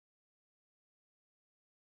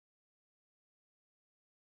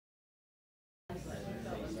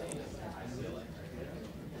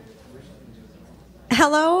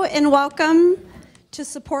Hello and welcome to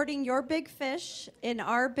Supporting Your Big Fish in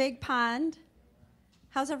Our Big Pond.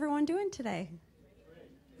 How's everyone doing today?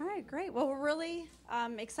 All right, great. Well, we're really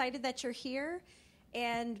excited that you're here.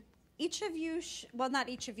 And each of you, well, not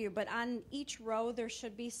each of you, but on each row there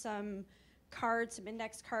should be some cards, some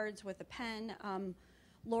index cards with a pen.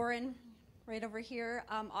 Lauren, right over here,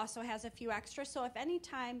 also has a few extras. So if any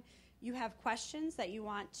time you have questions that you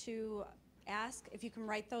want to ask, if you can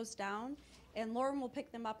write those down, and Lauren will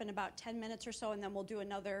pick them up in about 10 minutes or so, and then we'll do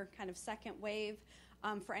another kind of second wave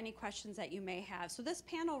for any questions that you may have. So this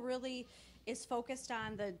panel really is focused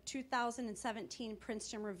on the 2017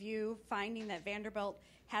 Princeton Review, finding that Vanderbilt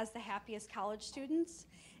has the happiest college students,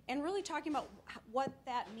 and really talking about what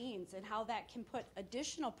that means and how that can put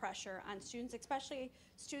additional pressure on students, especially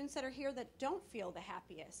students that are here that don't feel the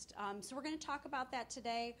happiest. So we're going to talk about that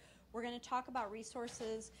today. We're going to talk about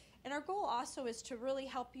resources. And our goal also is to really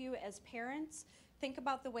help you as parents think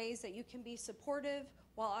about the ways that you can be supportive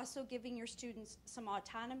while also giving your students some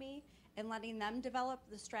autonomy and letting them develop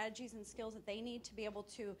the strategies and skills that they need to be able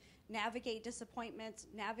to navigate disappointments,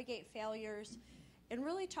 navigate failures, and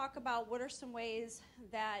really talk about what are some ways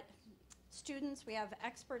that students, we have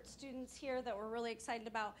expert students here that we're really excited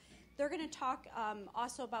about. They're going to talk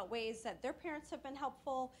also about ways that their parents have been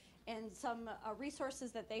helpful and some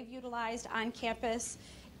resources that they've utilized on campus.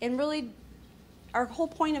 And really, our whole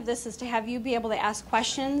point of this is to have you be able to ask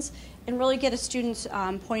questions and really get a student's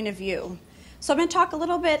point of view. So I'm going to talk a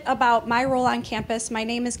little bit about my role on campus. My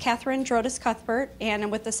name is Catherine Drodis-Cuthbert, and I'm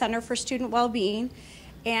with the Center for Student Wellbeing.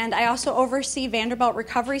 And I also oversee Vanderbilt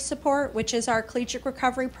Recovery Support, which is our collegiate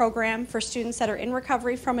recovery program for students that are in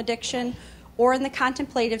recovery from addiction or in the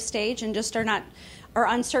contemplative stage and just are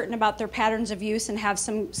uncertain about their patterns of use and have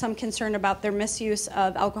some concern about their misuse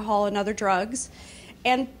of alcohol and other drugs.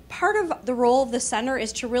 And part of the role of the center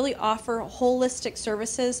is to really offer holistic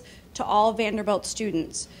services to all Vanderbilt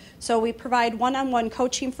students. So we provide one-on-one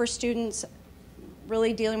coaching for students,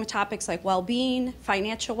 really dealing with topics like well-being,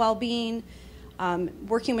 financial well-being,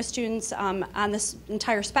 working with students on this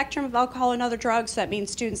entire spectrum of alcohol and other drugs. So that means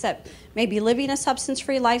students that may be living a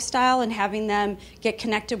substance-free lifestyle and having them get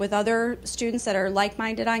connected with other students that are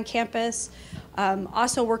like-minded on campus.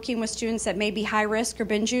 Also working with students that may be high risk or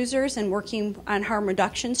binge users and working on harm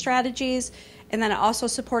reduction strategies, and then also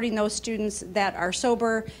supporting those students that are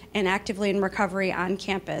sober and actively in recovery on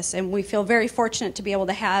campus. And we feel very fortunate to be able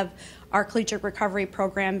to have our collegiate recovery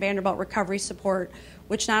program, Vanderbilt Recovery Support,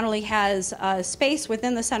 which not only has space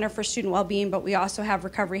within the Center for Student Wellbeing, but we also have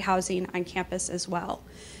recovery housing on campus as well.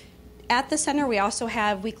 At the center, we also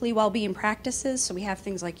have weekly well-being practices, so we have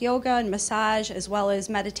things like yoga and massage, as well as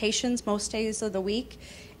meditations most days of the week.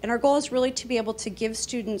 And our goal is really to be able to give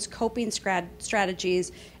students coping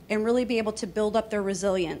strategies and really be able to build up their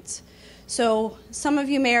resilience. So some of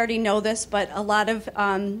you may already know this, but a lot of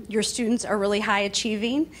your students are really high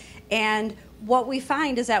achieving. And what we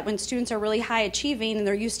find is that when students are really high achieving and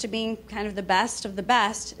they're used to being kind of the best of the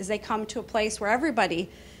best, is they come to a place where everybody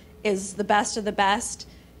is the best of the best.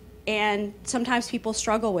 And sometimes people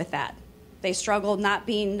struggle with that. They struggle not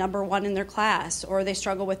being number one in their class, or they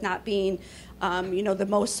struggle with not being, the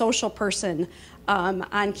most social person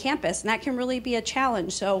on campus, and that can really be a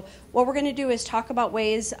challenge. So what we're going to do is talk about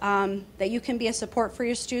ways that you can be a support for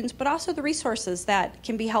your students, but also the resources that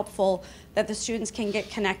can be helpful that the students can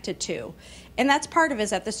get connected to. And that's part of it,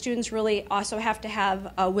 is that the students really also have to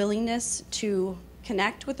have a willingness to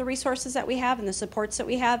connect with the resources that we have and the supports that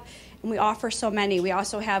we have, and we offer so many. We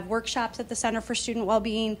also have workshops at the Center for Student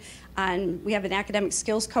Wellbeing, and we have an academic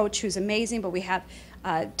skills coach who's amazing, but we have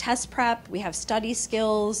test prep, we have study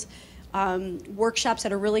skills, workshops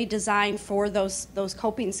that are really designed for those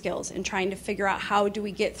coping skills and trying to figure out how do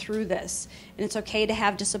we get through this. And it's okay to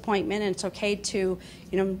have disappointment, and it's okay to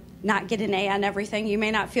not get an A on everything. You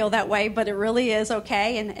may not feel that way, but it really is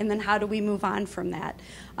okay, and then how do we move on from that?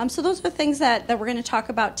 So those are the things that we're going to talk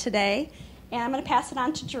about today, and I'm going to pass it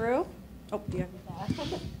on to Drew. Oh, do you have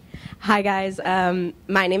that? Hi guys,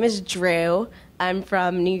 my name is Drew. I'm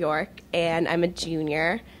from New York, and I'm a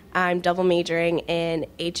junior. I'm double majoring in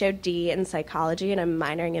HOD and psychology, and I'm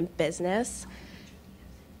minoring in business.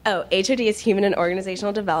 Oh, HOD is human and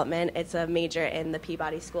organizational development. It's a major in the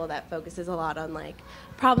Peabody School that focuses a lot on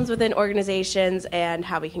problems within organizations and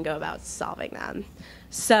how we can go about solving them.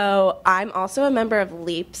 So I'm also a member of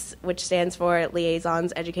LEAPS, which stands for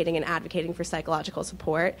Liaisons Educating and Advocating for Psychological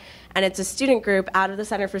Support. And it's a student group out of the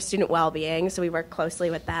Center for Student Wellbeing, so we work closely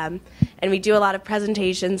with them. And we do a lot of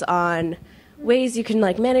presentations on ways you can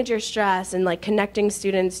manage your stress and connecting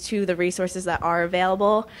students to the resources that are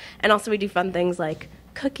available. And also we do fun things like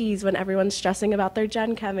cookies when everyone's stressing about their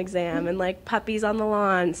Gen Chem exam and like puppies on the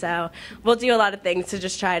lawn. So we'll do a lot of things to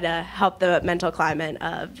just try to help the mental climate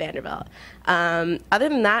of Vanderbilt. Other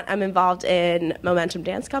than that, I'm involved in Momentum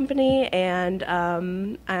Dance Company, and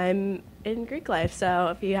I'm in Greek life. So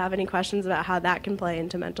if you have any questions about how that can play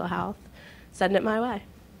into mental health, send it my way.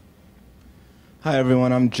 Hi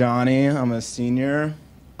everyone, I'm Johnny. I'm a senior.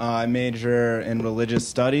 I major in religious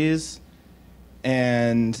studies,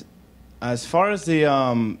 and as far as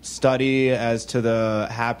the study as to the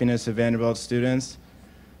happiness of Vanderbilt students,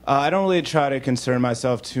 I don't really try to concern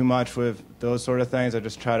myself too much with those sort of things. I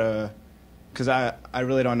just try to, because I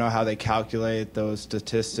really don't know how they calculate those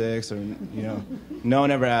statistics, or, you know, no one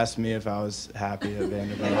ever asked me if I was happy at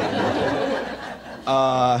Vanderbilt.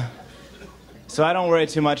 So I don't worry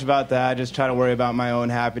too much about that. I just try to worry about my own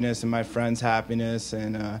happiness and my friends' happiness,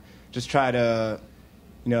 and just try to,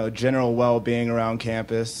 you know, general well-being around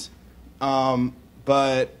campus.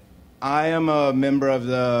 But I am a member of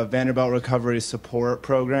the Vanderbilt Recovery Support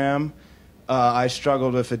program. I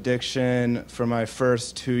struggled with addiction for my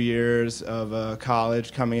first 2 years of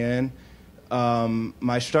college coming in.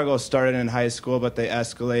 My struggle started in high school, but they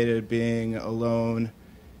escalated being alone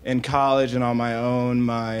in college, and on my own,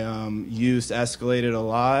 my use escalated a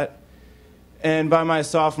lot. And by my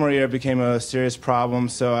sophomore year, it became a serious problem,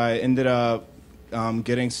 so I ended up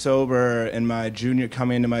getting sober in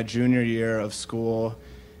coming into my junior year of school.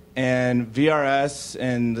 And VRS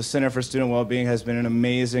and the Center for Student Wellbeing has been an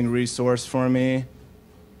amazing resource for me.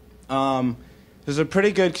 There's a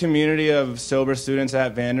pretty good community of sober students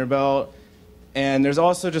at Vanderbilt, and there's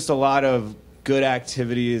also just a lot of good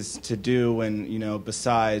activities to do when, you know,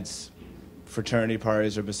 besides fraternity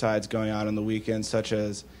parties or besides going out on the weekends, such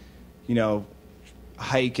as, you know,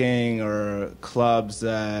 hiking or clubs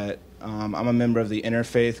that I'm a member of the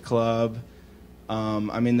Interfaith Club.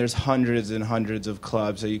 I mean, there's hundreds and hundreds of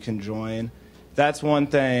clubs that you can join. That's one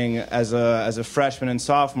thing, as a freshman and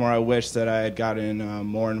sophomore, I wish that I had gotten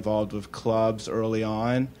more involved with clubs early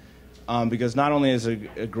on, because not only is it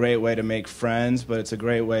a great way to make friends, but it's a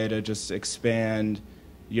great way to just expand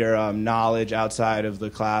your knowledge outside of the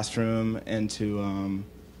classroom and to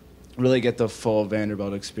really get the full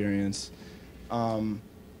Vanderbilt experience.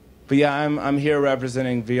 But yeah, I'm here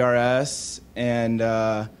representing VRS,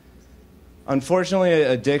 and unfortunately,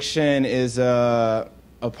 addiction is a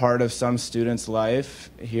part of some students' life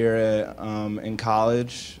here in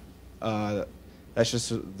college. That's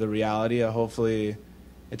just the reality. Hopefully,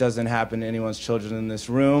 it doesn't happen to anyone's children in this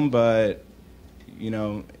room, but you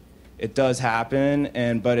know, it does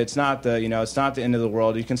happen. But it's not the end of the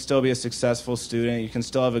world. You can still be a successful student. You can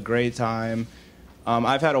still have a great time.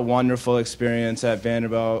 I've had a wonderful experience at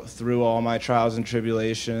Vanderbilt through all my trials and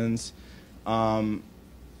tribulations. And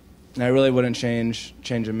I really wouldn't change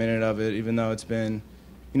a minute of it, even though it's been,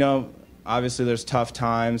 you know, obviously there's tough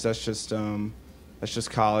times. That's just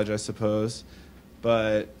college, I suppose.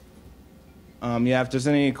 But yeah, if there's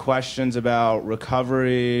any questions about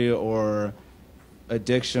recovery or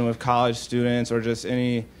addiction with college students, or just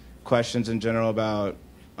any questions in general about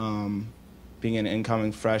being an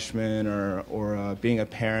incoming freshman or being a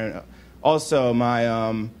parent. Also,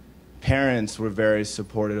 my parents were very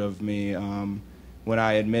supportive of me when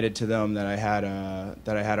I admitted to them that I had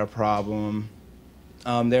a problem.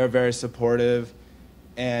 They were very supportive,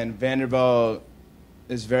 and Vanderbilt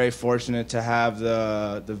is very fortunate to have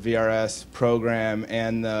the VRS program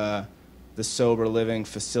and the sober living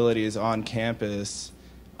facilities on campus,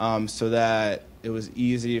 so that it was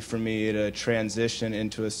easy for me to transition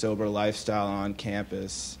into a sober lifestyle on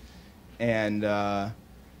campus. And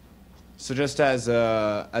so just as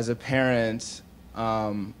a parent,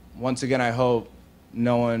 once again, I hope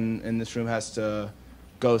no one in this room has to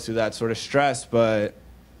go through that sort of stress, but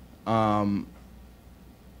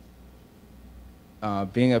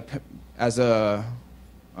being a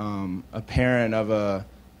parent of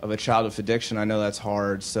a child with addiction, I know that's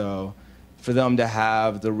hard. So for them to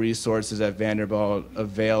have the resources at Vanderbilt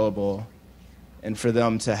available, and for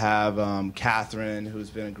them to have Catherine, who's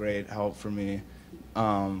been a great help for me,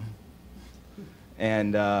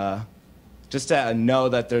 and just to know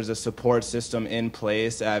that there's a support system in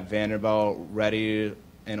place at Vanderbilt, ready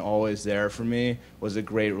and always there for me, was a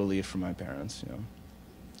great relief for my parents. You know,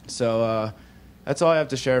 so that's all I have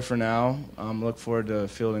to share for now. Look forward to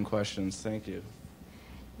fielding questions. Thank you.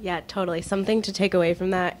 Yeah, totally. Something to take away from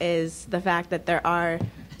that is the fact that there are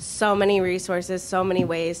so many resources, so many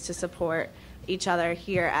ways to support each other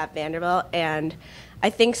here at Vanderbilt. And I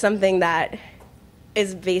think something that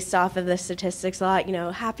is based off of the statistics a lot, you know,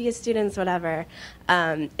 happiest students, whatever,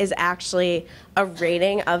 is actually a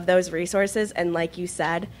rating of those resources. And like you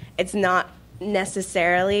said, it's not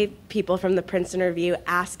necessarily people from the Princeton Review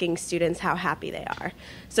asking students how happy they are.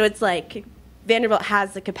 So it's like Vanderbilt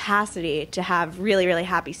has the capacity to have really, really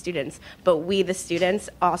happy students, but we, the students,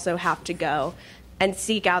 also have to go and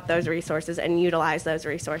seek out those resources and utilize those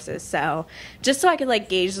resources. So just so I could like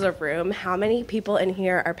gauge the room, how many people in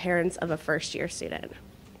here are parents of a first-year student?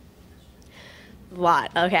 A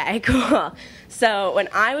lot. Okay, cool. So when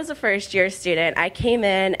I was a first-year student, I came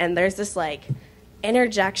in and there's this like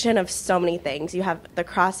interjection of so many things. You have the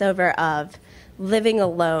crossover of living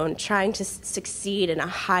alone, trying to succeed in a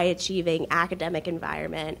high-achieving academic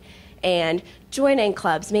environment, and joining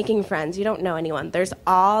clubs, making friends. You don't know anyone. There's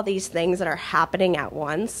all these things that are happening at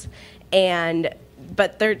once,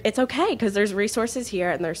 but it's okay because there's resources here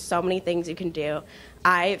and there's so many things you can do.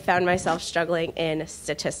 I found myself struggling in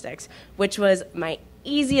statistics, which was my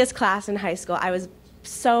easiest class in high school. I was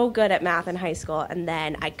so good at math in high school, and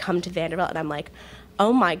then I come to Vanderbilt and I'm like,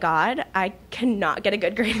 oh my God, I cannot get a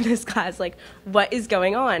good grade in this class. Like, what is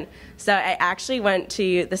going on? So I actually went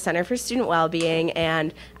to the Center for Student Wellbeing,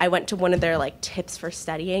 and I went to one of their like tips for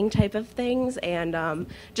studying type of things, and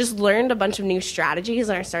just learned a bunch of new strategies,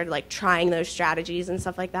 and I started like trying those strategies and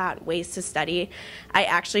stuff like that, ways to study. I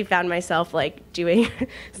actually found myself like doing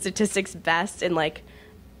statistics best in like,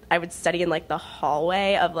 I would study in like the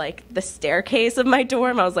hallway of like the staircase of my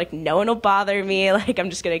dorm. I was like, no one will bother me. Like, I'm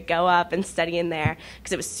just going to go up and study in there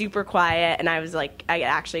because it was super quiet. And I was like, I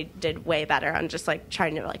actually did way better on just like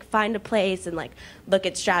trying to like find a place and like look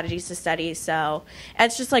at strategies to study. So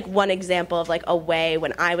it's just like one example of like a way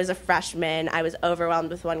when I was a freshman, I was overwhelmed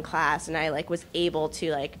with one class and I like was able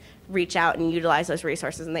to like reach out and utilize those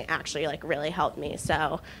resources, and they actually like really helped me.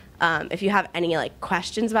 So if you have any like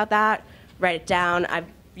questions about that, write it down. I've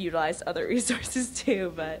utilized other resources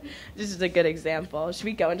too, but this is a good example. Should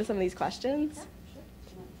we go into some of these questions?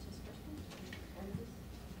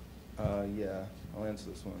 Yeah, I'll answer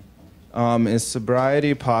this one. Is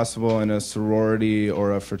sobriety possible in a sorority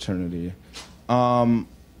or a fraternity? I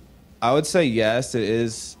would say yes, it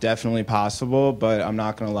is definitely possible, but I'm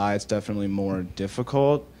not going to lie, it's definitely more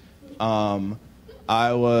difficult.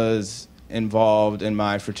 I was involved in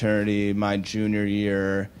my fraternity my junior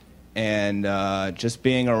year, and just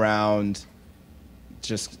being around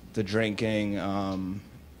just the drinking and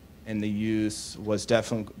the use was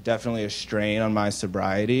definitely a strain on my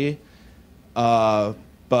sobriety. But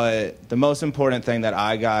the most important thing that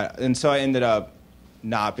I got, and so I ended up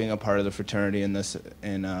not being a part of the fraternity in this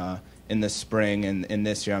spring, and in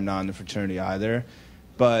this year I'm not in the fraternity either.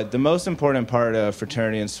 But the most important part of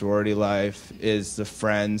fraternity and sorority life is the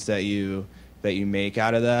friends that you make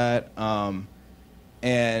out of that.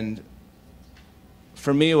 And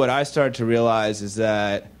for me, what I started to realize is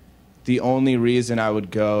that the only reason I would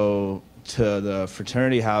go to the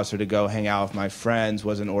fraternity house or to go hang out with my friends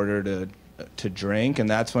was in order to drink. And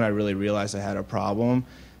that's when I really realized I had a problem,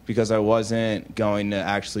 because I wasn't going to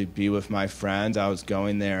actually be with my friends. I was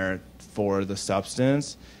going there for the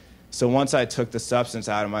substance. So once I took the substance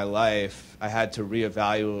out of my life, I had to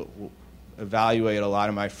evaluate a lot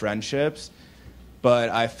of my friendships. But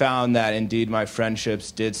I found that indeed my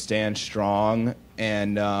friendships did stand strong,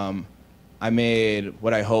 and I made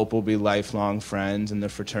what I hope will be lifelong friends in the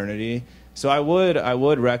fraternity. So I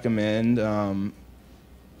would recommend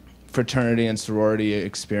fraternity and sorority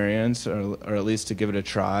experience, or at least to give it a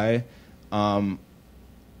try. I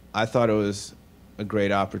thought it was a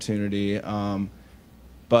great opportunity,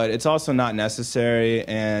 but it's also not necessary,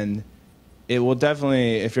 and it will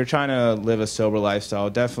definitely, if you're trying to live a sober lifestyle,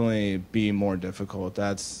 definitely be more difficult.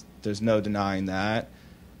 There's no denying that.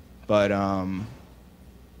 But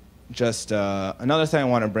just another thing I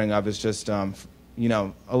want to bring up is just, a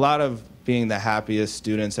lot of being the happiest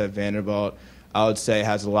students at Vanderbilt, I would say,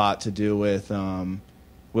 has a lot to do with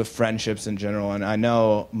friendships in general. And I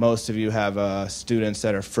know most of you have students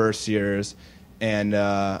that are first years, and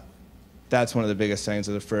that's one of the biggest things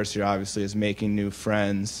of the first year, obviously, is making new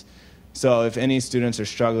friends. So if any students are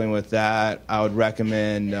struggling with that, I would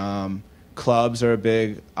recommend clubs are a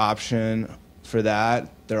big option for that.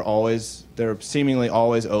 They're seemingly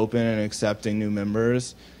always open and accepting new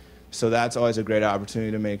members. So that's always a great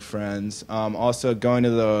opportunity to make friends. Also, going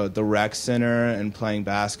to the rec center and playing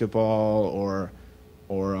basketball or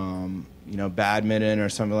badminton or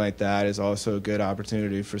something like that is also a good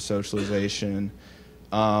opportunity for socialization.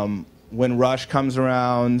 When Rush comes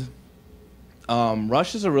around,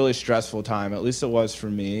 Rush is a really stressful time, at least it was for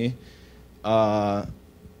me. So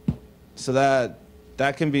that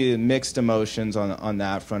can be mixed emotions on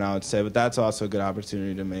that front, I would say, but that's also a good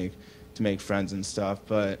opportunity to make friends and stuff.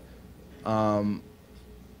 But I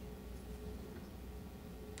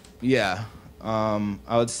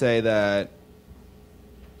would say that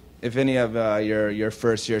if any of your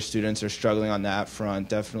first year students are struggling on that front,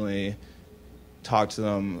 definitely talk to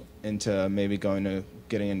them into maybe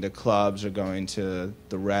getting into clubs or going to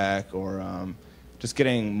the rec or just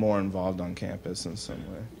getting more involved on campus in some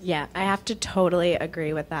way. Yeah, I have to totally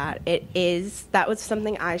agree with that. That was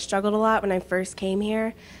something I struggled a lot when I first came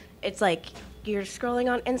here. It's like you're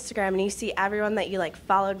scrolling on Instagram and you see everyone that you like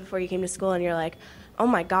followed before you came to school and you're like, oh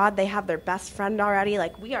my God, they have their best friend already.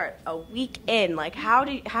 Like, we are a week in. Like, how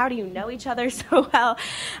do you know each other so well?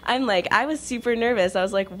 I was super nervous. I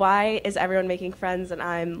was like, why is everyone making friends and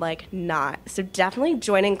I'm like not? So definitely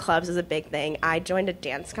joining clubs is a big thing. I joined a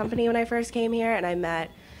dance company when I first came here and I met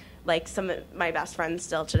like some of my best friends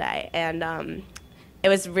still today. And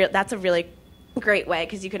that's a really great way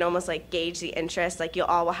because you can almost like gauge the interest. Like you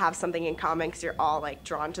all will have something in common because you're all like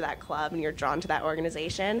drawn to that club and you're drawn to that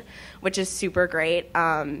organization, which is super great.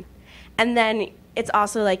 And then it's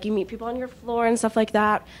also like you meet people on your floor and stuff like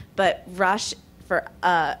that. But Rush for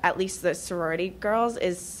at least the sorority girls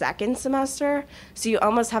is second semester, so you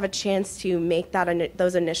almost have a chance to make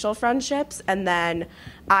those initial friendships. And then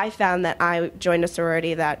I found that I joined a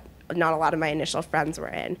sorority that not a lot of my initial friends were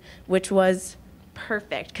in, which was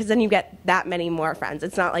perfect because then you get that many more friends.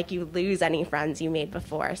 It's not like you lose any friends you made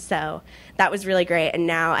before. So that was really great. And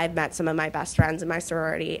now I've met some of my best friends in my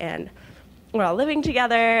sorority and we're all living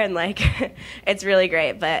together and like it's really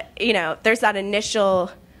great. But there's that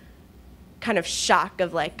initial kind of shock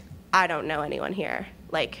of like, I don't know anyone here.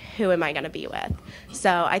 Like, who am I going to be with?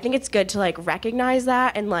 So I think it's good to like recognize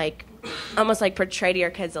that and like almost like portray to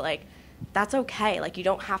your kids that like that's okay. Like you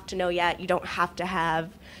don't have to know yet. You don't have to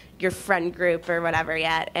have your friend group or whatever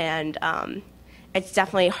yet. And it's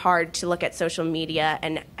definitely hard to look at social media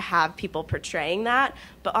and have people portraying that,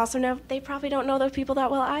 but also know they probably don't know those people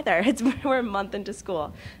that well either. We're a month into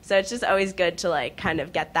school. So it's just always good to like kind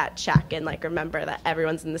of get that check and like remember that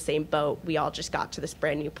everyone's in the same boat. We all just got to this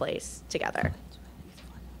brand new place together.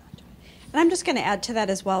 And I'm just going to add to that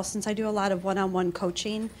as well, since I do a lot of one-on-one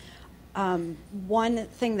coaching. One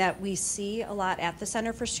thing that we see a lot at the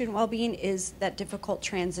Center for Student Wellbeing is that difficult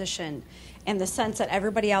transition and the sense that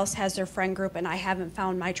everybody else has their friend group and I haven't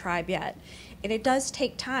found my tribe yet. And it does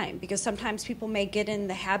take time because sometimes people may get in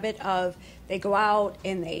the habit of they go out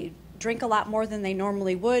and they drink a lot more than they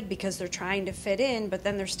normally would because they're trying to fit in, but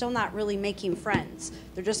then they're still not really making friends.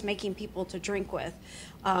 They're just making people to drink with.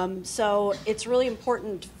 So it's really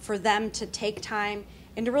important for them to take time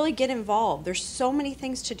and to really get involved. There's so many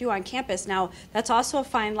things to do on campus. Now, that's also a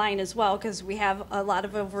fine line as well because we have a lot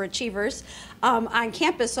of overachievers on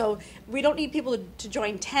campus, so we don't need people to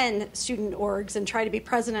join 10 student orgs and try to be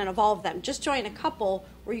president of all of them. Just join a couple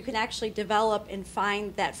where you can actually develop and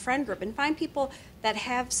find that friend group and find people that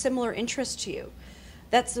have similar interests to you.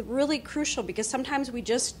 That's really crucial because sometimes we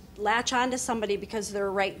just latch on to somebody because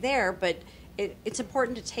they're right there, but it's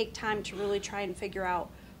important to take time to really try and figure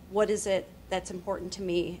out what is it that's important to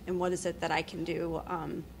me and what is it that I can do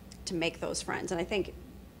to make those friends. And I think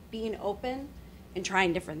being open and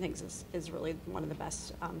trying different things is really one of the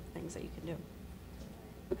best things that you can do.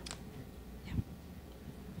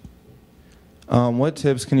 Yeah. What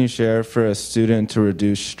tips can you share for a student to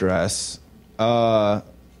reduce stress? I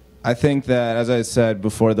think that, as I said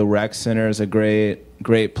before, the rec center is a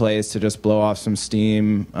great place to just blow off some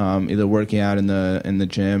steam, either working out in the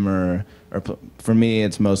gym or for me,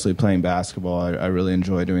 it's mostly playing basketball. I really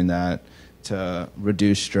enjoy doing that to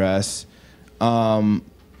reduce stress.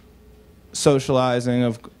 Socializing,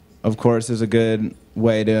 of course, is a good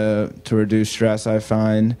way to reduce stress, I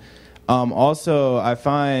find. Also, I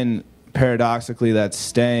find paradoxically that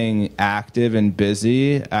staying active and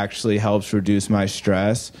busy actually helps reduce my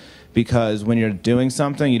stress, because when you're doing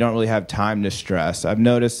something, you don't really have time to stress. I've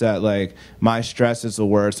noticed that like my stress is the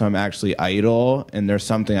worst when I'm actually idle and there's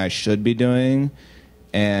something I should be doing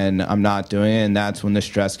and I'm not doing it, and that's when the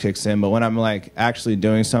stress kicks in. But when I'm like actually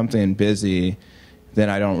doing something and busy, then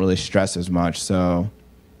I don't really stress as much. So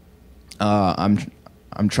I'm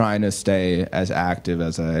trying to stay as active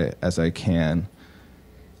as I can.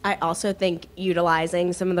 I also think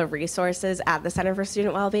utilizing some of the resources at the Center for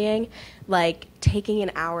Student Wellbeing, like taking an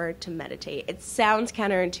hour to meditate. It sounds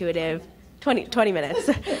counterintuitive. 20 minutes.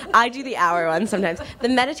 I do the hour one sometimes. The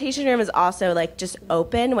meditation room is also like just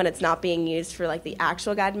open when it's not being used for like the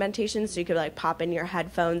actual guided meditation, so you could like pop in your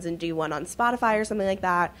headphones and do one on Spotify or something like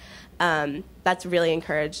that. That's really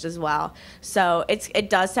encouraged as well. So it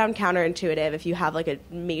does sound counterintuitive if you have like a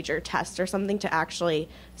major test or something to actually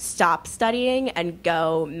stop studying and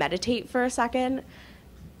go meditate for a second,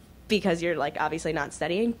 because you're like obviously not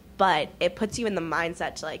studying, but it puts you in the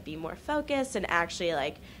mindset to like be more focused and actually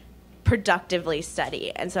like productively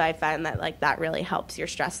study. And so I find that like that really helps your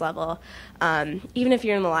stress level. Even if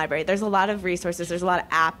you're in the library, there's a lot of resources. There's a lot of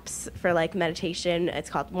apps for like meditation.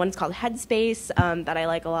 One's called Headspace that I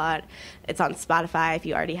like a lot. It's on Spotify if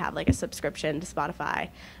you already have like a subscription to Spotify.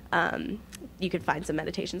 You could find some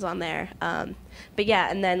meditations on there. But yeah,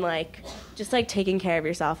 and then like just like taking care of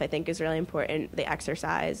yourself I think is really important. The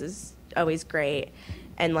exercise is always great.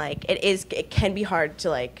 And like it can be hard to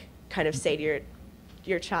like kind of say to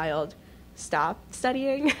your child, stop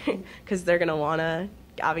studying, because they're going to want to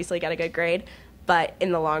obviously get a good grade. But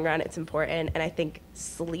in the long run, it's important. And I think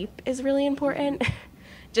sleep is really important.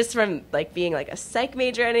 Just from like being like a psych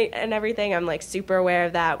major and everything, I'm like super aware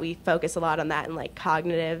of that. We focus a lot on that in like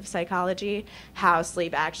cognitive psychology, how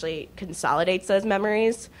sleep actually consolidates those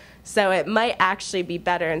memories. So it might actually be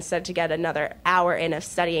better instead to get another hour in of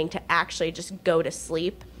studying to actually just go to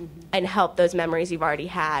sleep and help those memories you've already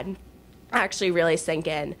had actually really sink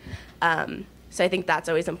in. So I think that's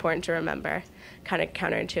always important to remember, kind of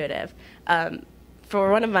counterintuitive. For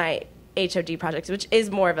one of my HOD projects, which is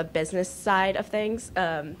more of a business side of things,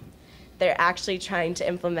 they're actually trying to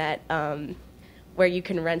implement where you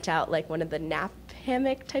can rent out like one of the nap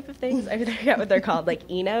hammock type of things. I forget what they're called, like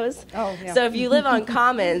Enos. Oh, yeah. So if you live on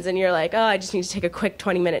Commons and you're like, oh, I just need to take a quick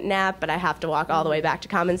 20-minute nap, but I have to walk all the way back to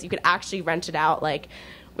Commons, you could actually rent it out like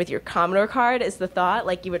with your Commodore card is the thought.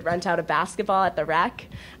 Like you would rent out a basketball at the rec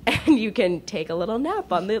and you can take a little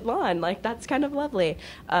nap on the lawn. Like that's kind of lovely.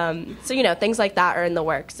 So, you know, things like that are in the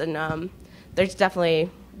works. And there's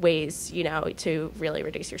definitely ways, you know, to really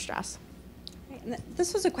reduce your stress.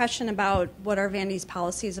 This was a question about what are Vandy's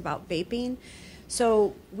policies about vaping.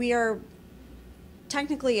 So we are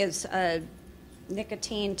technically as a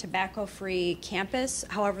nicotine, tobacco-free campus.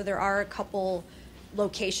 However, there are a couple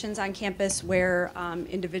locations on campus where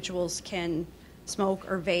individuals can smoke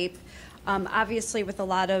or vape. Obviously, with a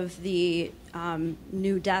lot of the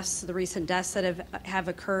new deaths, the recent deaths that have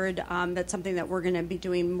occurred, that's something that we're going to be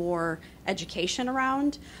doing more education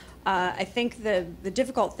around. I think the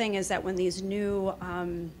difficult thing is that when these new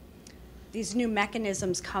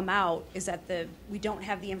mechanisms come out, is that we don't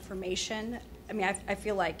have the information. I mean, I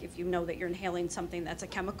feel like if you know that you're inhaling something that's a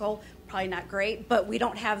chemical, probably not great, but we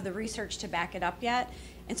don't have the research to back it up yet.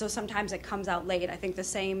 And so sometimes it comes out late. I think the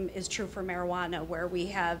same is true for marijuana, where we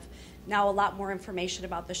have now a lot more information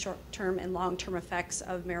about the short-term and long-term effects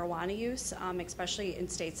of marijuana use, especially in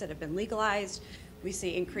states that have been legalized. We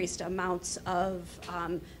see increased amounts of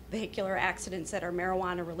vehicular accidents that are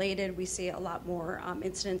marijuana related. We see a lot more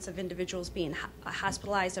incidents of individuals being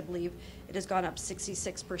hospitalized. I believe it has gone up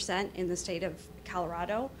 66% in the state of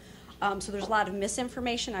Colorado. So there's a lot of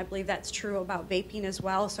misinformation. I believe that's true about vaping as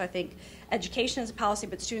well. So I think education is a policy,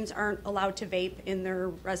 but students aren't allowed to vape in their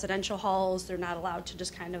residential halls. They're not allowed to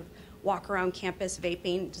just kind of walk around campus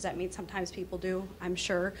vaping. Does that mean sometimes people do? I'm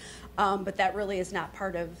sure. But that really is not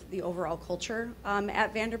part of the overall culture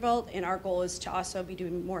at Vanderbilt. And our goal is to also be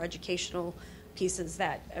doing more educational pieces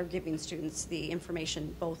that are giving students the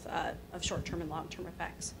information both of short-term and long-term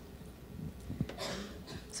effects.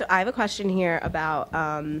 So I have a question here about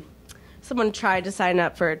someone tried to sign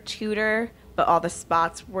up for a tutor, but all the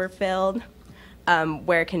spots were filled.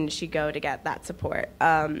 Where can she go to get that support?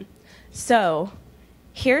 So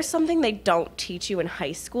here's something they don't teach you in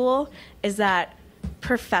high school, is that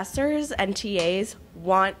professors and TAs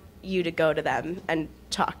want you to go to them and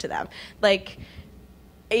talk to them. Like,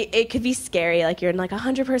 it could be scary. Like, you're in, like, a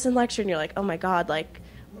 100-person lecture, and you're like, oh, my God, like,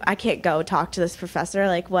 I can't go talk to this professor.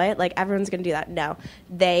 Like, what? Like, everyone's going to do that. No.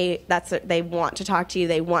 They want to talk to you.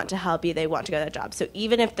 They want to help you. They want to go to that job. So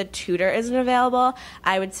even if the tutor isn't available,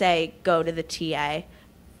 I would say go to the TA.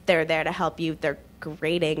 They're there to help you. They're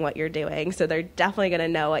grading what you're doing, so they're definitely going to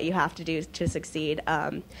know what you have to do to succeed.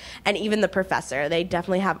 And even the professor, they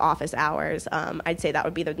definitely have office hours. I'd say that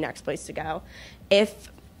would be the next place to go.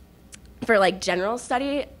 If for like general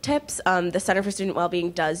study tips, the Center for Student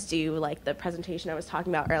Wellbeing does do like the presentation I was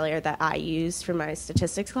talking about earlier that I used for my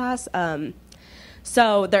statistics class.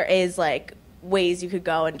 So there is like ways you could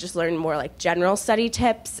go and just learn more like general study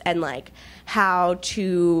tips and like how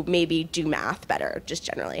to maybe do math better, just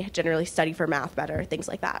generally study for math better, things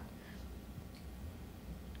like that.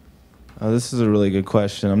 This is a really good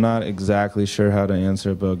question. I'm not exactly sure how to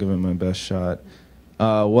answer it, but I'll give it my best shot.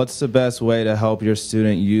 What's the best way to help your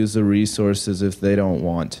student use the resources if they don't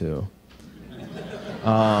want to?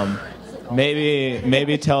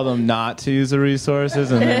 Maybe tell them not to use the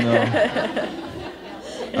resources, and then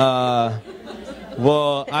they'll...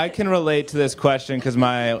 Well, I can relate to this question because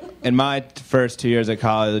in my first 2 years at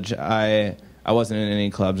college, I wasn't in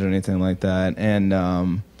any clubs or anything like that,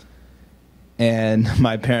 and And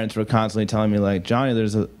my parents were constantly telling me, like, Johnny,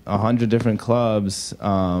 there's 100 different clubs.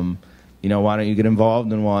 You know, why don't you get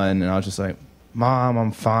involved in one? And I was just like, Mom,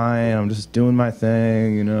 I'm fine. I'm just doing my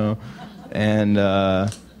thing, you know. And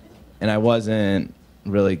I wasn't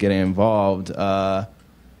really getting involved.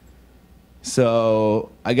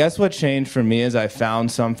 So I guess what changed for me is I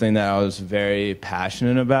found something that I was very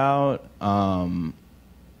passionate about.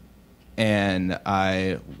 And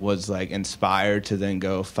I was like inspired to then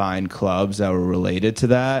go find clubs that were related to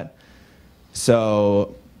that.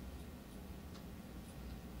 So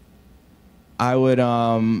I would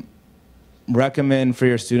recommend for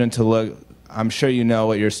your student to look. I'm sure you know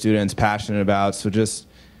what your student's passionate about, so just,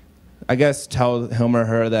 I guess, tell him or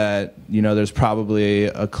her that, you know, there's probably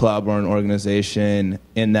a club or an organization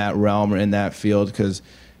in that realm or in that field, because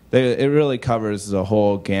it really covers the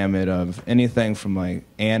whole gamut of anything from like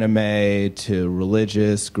anime to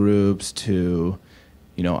religious groups to,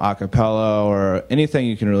 you know, a cappella or anything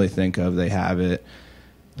you can really think of, they have it.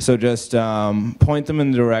 So just point them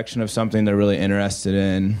in the direction of something they're really interested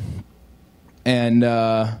in. And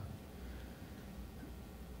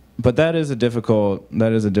but that is a difficult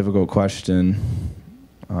question.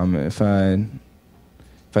 If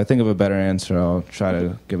I think of a better answer, I'll try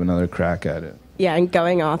to give another crack at it. Yeah, and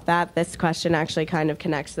going off that, this question actually kind of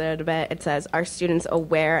connects to it a bit. It says, are students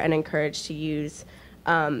aware and encouraged to use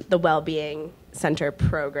the Wellbeing Center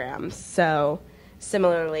programs? So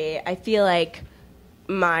similarly, I feel like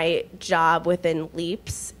my job within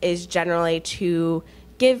LEAPS is generally to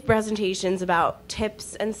give presentations about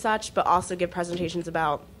tips and such, but also give presentations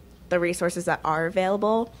about the resources that are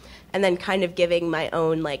available, and then kind of giving my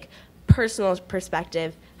own like personal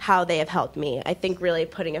perspective, how they have helped me. I think really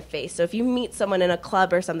putting a face. So if you meet someone in a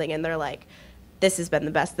club or something and they're like, this has been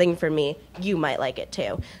the best thing for me, you might like it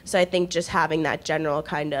too. So I think just having that general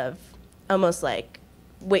kind of almost like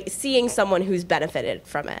seeing someone who's benefited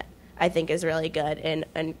from it, I think is really good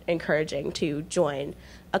and encouraging to join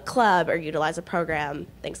a club or utilize a program,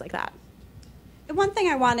 things like that. And one thing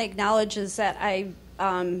I want to acknowledge is that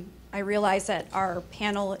I realize that our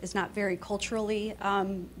panel is not very culturally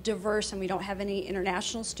diverse, and we don't have any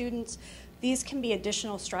international students. These can be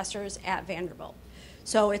additional stressors at Vanderbilt.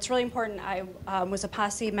 So it's really important. I was a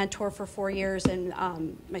posse mentor for 4 years, and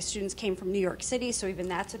my students came from New York City, so even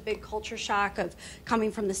that's a big culture shock of coming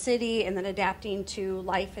from the city and then adapting to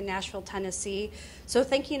life in Nashville, Tennessee. So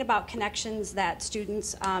thinking about connections that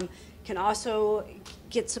students can also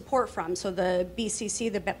get support from. So the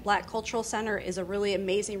BCC, the Black Cultural Center, is a really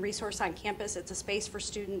amazing resource on campus. It's a space for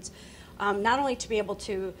students not only to be able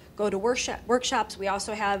to go to workshops. We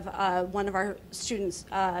also have one of our students,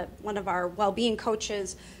 one of our well-being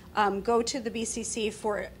coaches, go to the BCC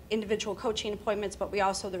for individual coaching appointments, but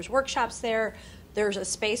there's workshops there. There's a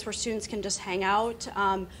space where students can just hang out.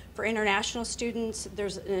 For international students,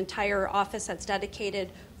 there's an entire office that's dedicated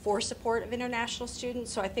for support of international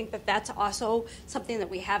students. So I think that that's also something that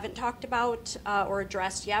we haven't talked about or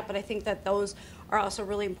addressed yet, but I think that those are also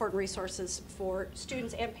really important resources for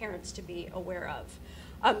students and parents to be aware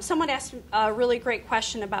of. Someone asked a really great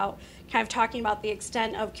question about kind of talking about the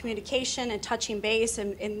extent of communication and touching base,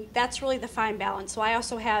 and that's really the fine balance. So I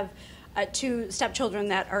also have 2 stepchildren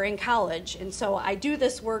that are in college, and so I do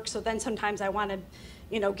this work, so then sometimes I want to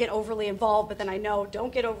get overly involved, but then I know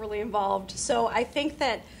don't get overly involved. So I think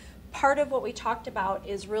that part of what we talked about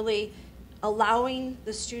is really allowing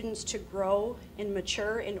the students to grow and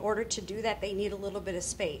mature. In order to do that, they need a little bit of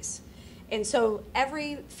space. And so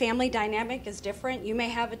every family dynamic is different. You may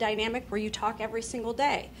have a dynamic where you talk every single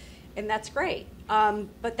day, and that's great.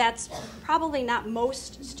 But that's probably not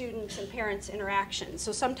most students and parents' interactions.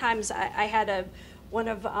 So sometimes I had one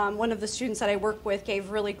of the students that I work with gave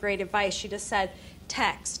really great advice. She just said,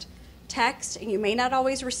 text, and you may not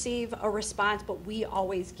always receive a response, but we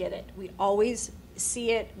always get it. We always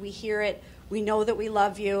see it, we hear it, we know that we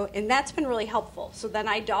love you, and that's been really helpful. So then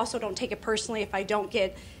I also don't take it personally if I don't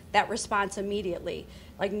get that response immediately,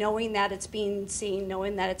 like knowing that it's being seen,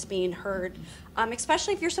 knowing that it's being heard,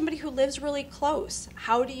 especially if you're somebody who lives really close.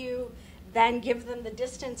 How do you then give them the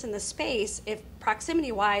distance and the space if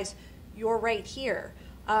proximity-wise you're right here?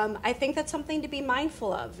 I think that's something to be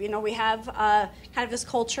mindful of. We have kind of this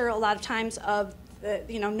culture a lot of times of,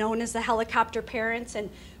 known as the helicopter parents, and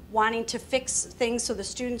wanting to fix things so the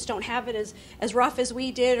students don't have it as rough as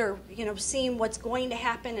we did, or seeing what's going to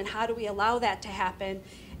happen and how do we allow that to happen.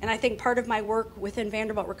 And I think part of my work within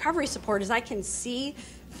Vanderbilt Recovery Support is I can see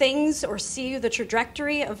things or see the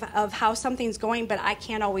trajectory of how something's going, but I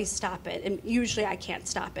can't always stop it, and usually I can't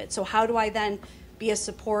stop it. So how do I then be a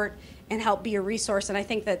support and help be a resource? And I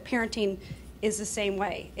think that parenting is the same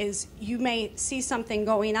way, is you may see something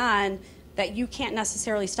going on that you can't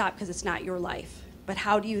necessarily stop because it's not your life. But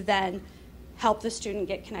how do you then help the student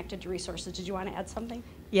get connected to resources? Did you want to add something?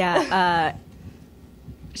 Yeah.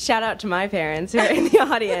 Shout out to my parents who are in the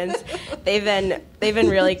audience. They've been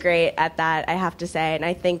really great at that, I have to say. And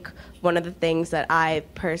I think one of the things that I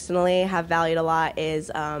personally have valued a lot is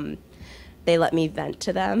they let me vent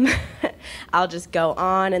to them. I'll just go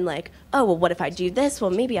on and like, oh, well, what if I do this? Well,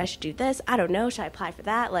 maybe I should do this. I don't know. Should I apply for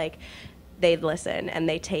that? Like, they listen and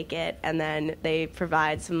they take it, and then they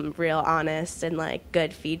provide some real honest and like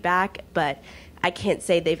good feedback. But I can't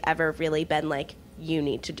say they've ever really been like, you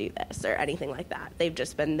need to do this or anything like that. They've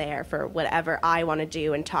just been there for whatever I want to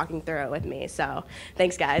do and talking through it with me. So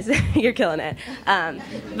thanks, guys. You're killing it.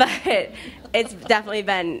 But it's definitely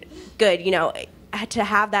been good, you know, to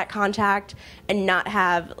have that contact and not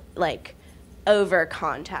have like over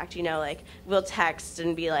contact, you know, like we'll text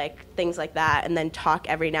and be like things like that and then talk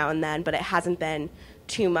every now and then, but it hasn't been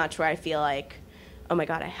too much where I feel like, oh my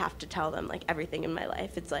God, I have to tell them like everything in my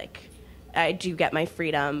life. It's like I do get my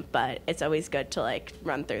freedom, but it's always good to like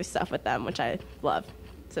run through stuff with them, which I love.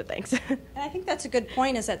 So thanks. And I think that's a good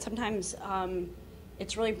point, is that sometimes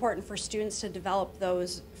it's really important for students to develop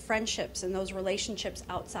those friendships and those relationships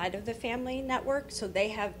outside of the family network, so they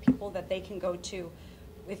have people that they can go to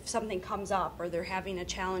if something comes up or they're having a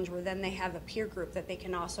challenge, where then they have a peer group that they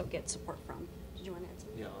can also get support from. Did you want to add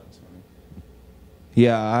something? Yeah, that's funny.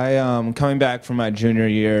 Yeah, I coming back from my junior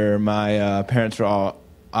year, my parents were all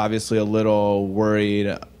obviously a little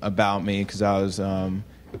worried about me because I was,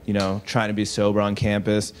 you know, trying to be sober on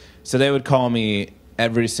campus. So they would call me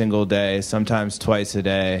every single day, sometimes twice a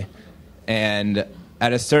day. And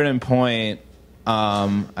at a certain point,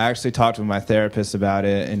 I actually talked with my therapist about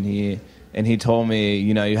it, and he told me,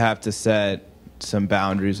 you know, you have to set some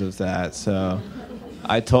boundaries with that. So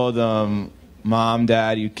I told them, Mom,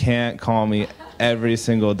 Dad, you can't call me every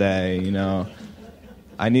single day, you know.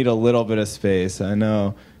 I need a little bit of space, I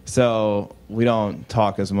know. So we don't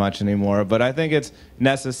talk as much anymore. But I think it's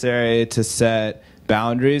necessary to set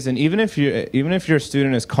boundaries. And even if your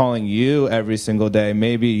student is calling you every single day,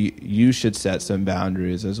 maybe you should set some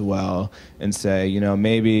boundaries as well and say, you know,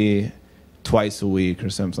 maybe twice a week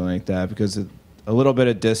or something like that, because a little bit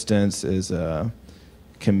of distance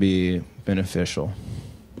can be beneficial.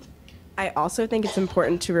 I also think it's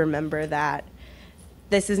important to remember that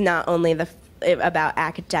this is not only about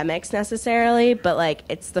academics necessarily, but like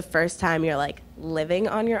it's the first time you're like living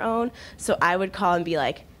on your own. So I would call and be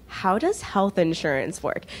like, how does health insurance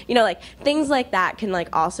work? You know, like things like that can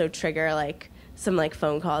like also trigger like some like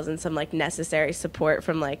phone calls and some like necessary support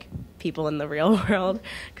from like people in the real world,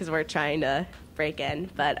 because we're trying to break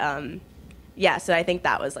in. But yeah, so I think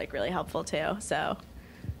that was like really helpful too. So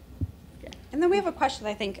yeah. And then we have a question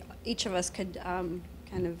I think each of us could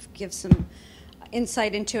kind of give some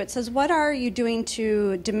insight into. It says, what are you doing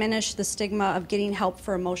to diminish the stigma of getting help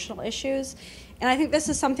for emotional issues? And I think this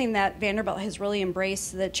is something that Vanderbilt has really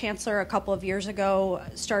embraced. The chancellor a couple of years ago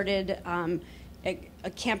started a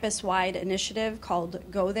campus-wide initiative called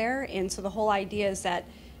Go There. And so the whole idea is that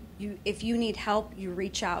if you need help, you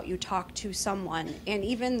reach out, you talk to someone. And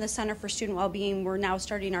even the Center for Student Wellbeing, we're now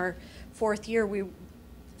starting our 4th year.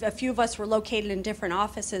 A few of us were located in different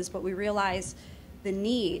offices, but we realized the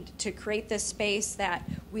need to create this space that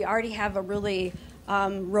we already have a really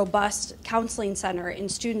robust counseling center, and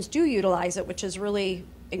students do utilize it, which is really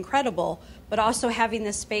incredible, but also having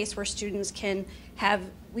this space where students can have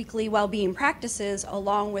weekly well-being practices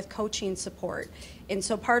along with coaching support. And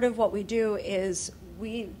so part of what we do is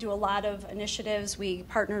we do a lot of initiatives. We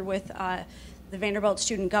partner with the Vanderbilt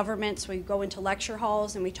student government, so we go into lecture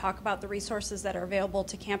halls and we talk about the resources that are available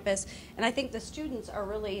to campus. And I think the students are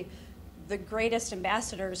really the greatest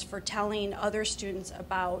ambassadors for telling other students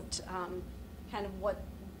about kind of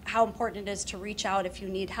how important it is to reach out if you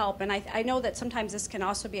need help. And I know that sometimes this can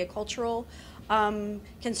also be a cultural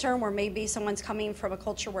concern, where maybe someone's coming from a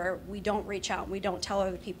culture where we don't reach out and we don't tell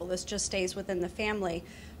other people. This just stays within the family.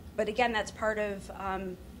 But again, that's part of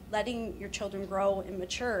letting your children grow and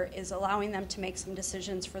mature, is allowing them to make some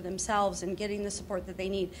decisions for themselves and getting the support that they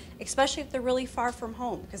need, especially if they're really far from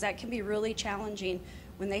home, because that can be really challenging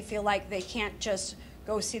when they feel like they can't just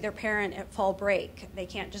go see their parent at fall break. They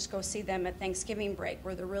can't just go see them at Thanksgiving break,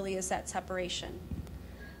 where there really is that separation.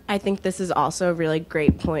 I think this is also a really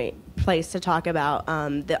great place to talk about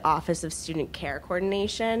the Office of Student Care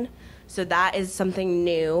Coordination. So that is something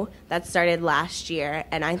new that started last year,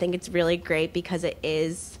 and I think it's really great because it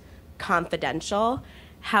is confidential.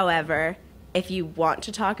 However, if you want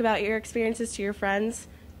to talk about your experiences to your friends,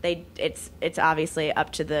 it's obviously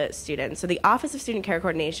up to the student. So the Office of Student Care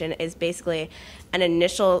Coordination is basically an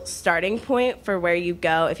initial starting point for where you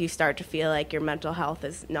go if you start to feel like your mental health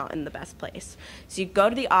is not in the best place. So you go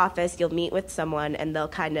to the office, you'll meet with someone, and they'll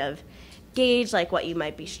kind of gauge like what you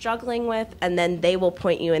might be struggling with, and then they will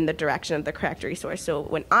point you in the direction of the correct resource. So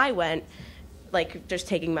when I went, like just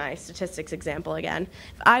taking my statistics example again,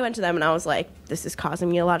 if I went to them and I was like, this is causing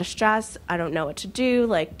me a lot of stress, I don't know what to do,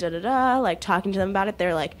 like like talking to them about it,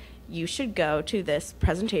 they're like, you should go to this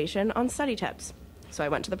presentation on study tips. So I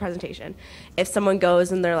went to the presentation. If someone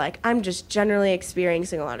goes and they're like, I'm just generally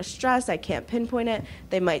experiencing a lot of stress, I can't pinpoint it,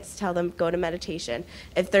 they might tell them go to meditation.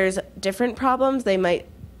 If there's different problems, they might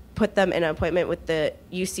put them in an appointment with the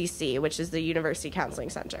UCC, which is the University Counseling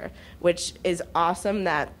Center, which is awesome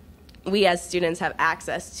that we as students have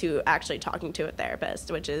access to actually talking to a therapist,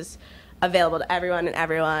 which is available to everyone,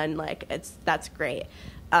 like that's great.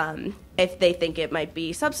 If they think it might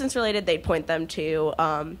be substance related, they'd point them to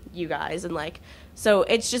you guys, and like, so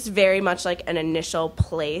it's just very much like an initial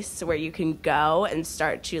place where you can go and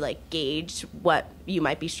start to like gauge what you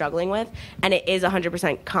might be struggling with, and it is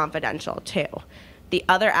 100% confidential too. The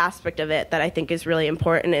other aspect of it that I think is really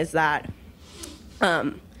important is that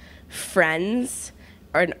friends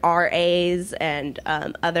and RAs and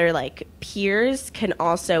other like peers can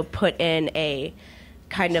also put in a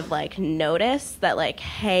kind of like notice that like,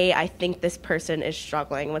 hey, I think this person is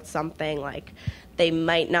struggling with something, like they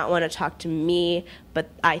might not want to talk to me, but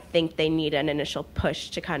I think they need an initial push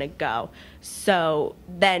to kind of go. So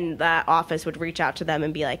then that office would reach out to them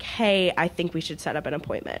and be like, hey, I think we should set up an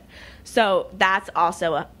appointment. So that's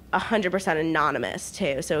also 100% anonymous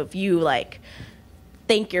too. So if you like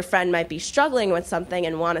think your friend might be struggling with something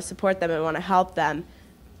and want to support them and want to help them,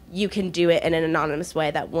 you can do it in an anonymous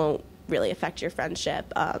way that won't really affect your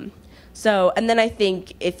friendship. So, and then I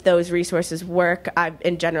think if those resources work,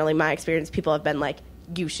 and generally my experience, people have been like,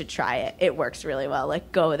 you should try it. It works really well.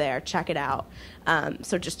 Like, go there, check it out.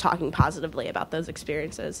 So just talking positively about those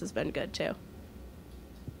experiences has been good too.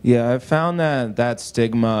 Yeah, I've found that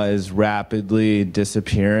stigma is rapidly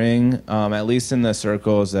disappearing, at least in the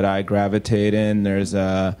circles that I gravitate in.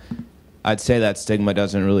 I'd say that stigma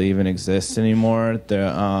doesn't really even exist anymore.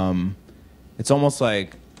 It's almost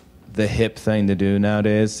like the hip thing to do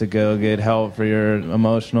nowadays to go get help for your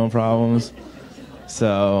emotional problems.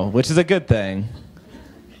 So, which is a good thing.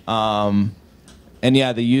 And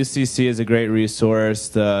yeah, the UCC is a great resource.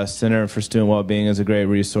 The Center for Student Wellbeing is a great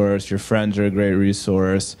resource. Your friends are a great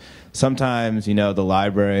resource. Sometimes, the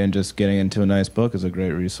library and just getting into a nice book is a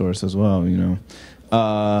great resource as well,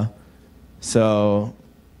 So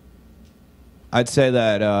I'd say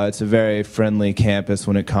that it's a very friendly campus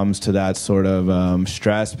when it comes to that sort of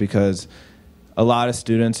stress, because a lot of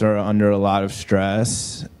students are under a lot of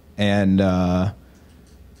stress,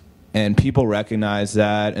 and people recognize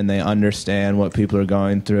that, and they understand what people are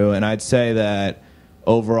going through. And I'd say that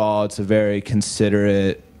overall it's a very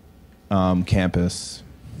considerate campus.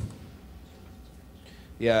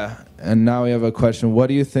 Yeah, and now we have a question. What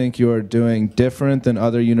do you think you're doing different than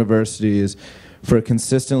other universities for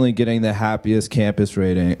consistently getting the happiest campus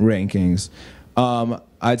rankings?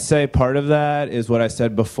 I'd say part of that is what I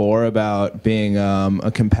said before about being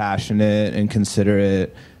a compassionate and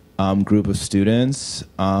considerate group of students.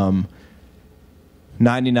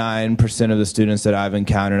 99% of the students that I've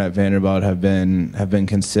encountered at Vanderbilt have been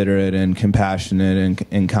considerate and compassionate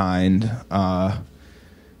and kind, I'd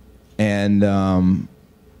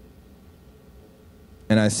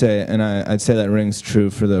say that rings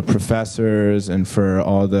true for the professors and for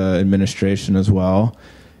all the administration as well.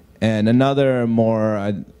 And another more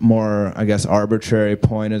I guess arbitrary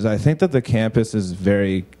point is I think that the campus is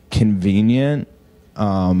very convenient.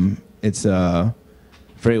 It's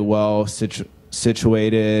very well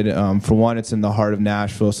situated. For one, it's in the heart of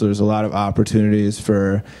Nashville, so there's a lot of opportunities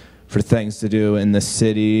for things to do in the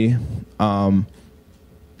city.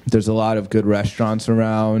 There's a lot of good restaurants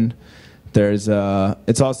around.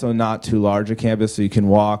 It's also not too large a campus, so you can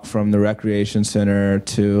walk from the recreation center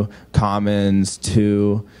to Commons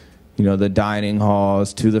to the dining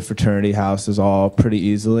halls to the fraternity houses all pretty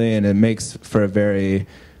easily, and it makes for a very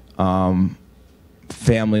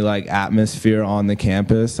family-like atmosphere on the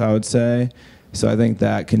campus, I would say. So I think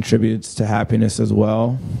that contributes to happiness as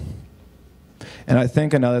well. And I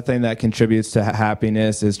think another thing that contributes to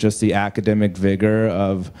happiness is just the academic vigor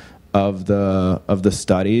of the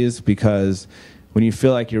studies, because when you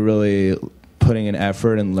feel like you're really putting an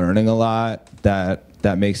effort and learning a lot,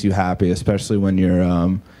 that makes you happy, especially when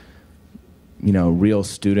you're real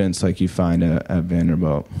students like you find at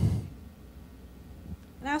Vanderbilt.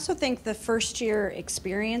 And I also think the first year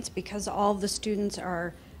experience, because all of the students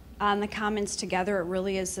are on the Commons together. It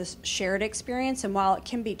really is this shared experience. And while it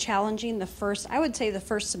can be challenging, I would say the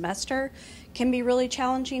first semester can be really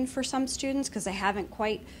challenging for some students because they haven't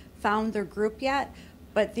quite found their group yet.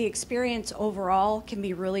 But the experience overall can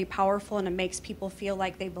be really powerful, and it makes people feel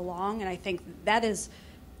like they belong. And I think that is,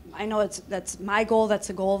 I know that's my goal. That's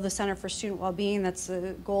the goal of the Center for Student Wellbeing. That's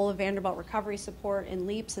the goal of Vanderbilt Recovery Support and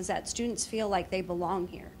LEAPS, is that students feel like they belong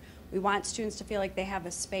here. We want students to feel like they have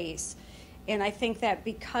a space. And I think that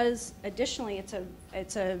because additionally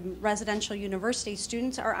it's a residential university,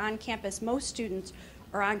 students are on campus. Most students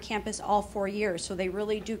are on campus all 4 years, so they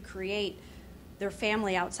really do create their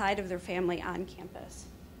family outside of their family on campus.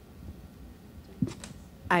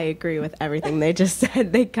 I agree with everything they just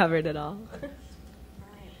said. They covered it all. All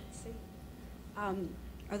right, let's see.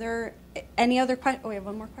 Are there any other questions? Oh, we have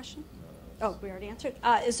one more question? Oh, we already answered.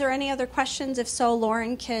 Is there any other questions? If so,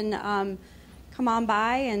 Lauren can come on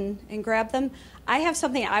by and grab them. I have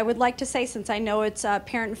something I would like to say since I know it's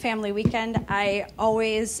Parent and Family Weekend. I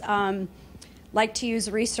always like to use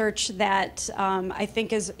research that I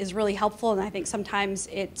think is really helpful, and I think sometimes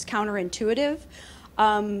it's counterintuitive.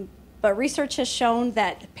 But research has shown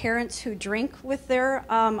that parents who drink with their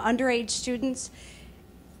underage students,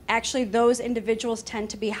 actually those individuals tend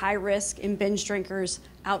to be high risk and binge drinkers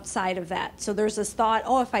outside of that. So there's this thought,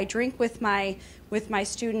 oh, if I drink with my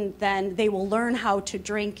student, then they will learn how to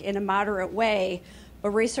drink in a moderate way.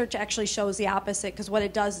 But research actually shows the opposite, because what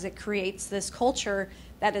it does is it creates this culture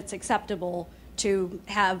that it's acceptable to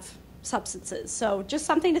have substances. So just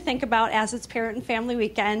something to think about as it's Parent and Family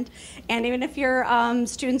Weekend. And even if your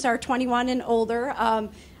students are 21 and older,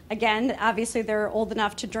 again, obviously they're old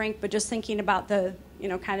enough to drink, but just thinking about the,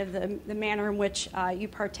 kind of the manner in which you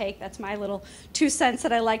partake. That's my little 2 cents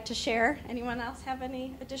that I like to share. Anyone else have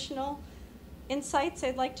any additional insights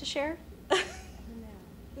they'd like to share?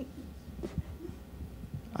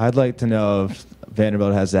 I'd like to know if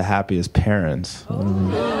Vanderbilt has the happiest parents.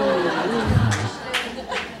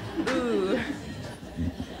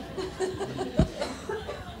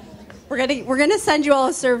 We're gonna send you all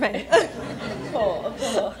a survey. Cool. All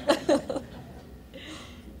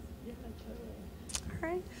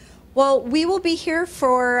right. Well, we will be here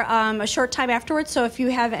for a short time afterwards. So if you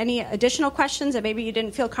have any additional questions that maybe you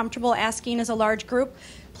didn't feel comfortable asking as a large group,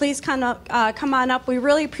 please come on up. We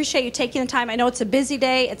really appreciate you taking the time. I know it's a busy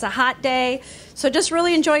day. It's a hot day. So just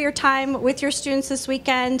really enjoy your time with your students this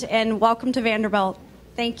weekend, and welcome to Vanderbilt.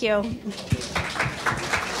 Thank you.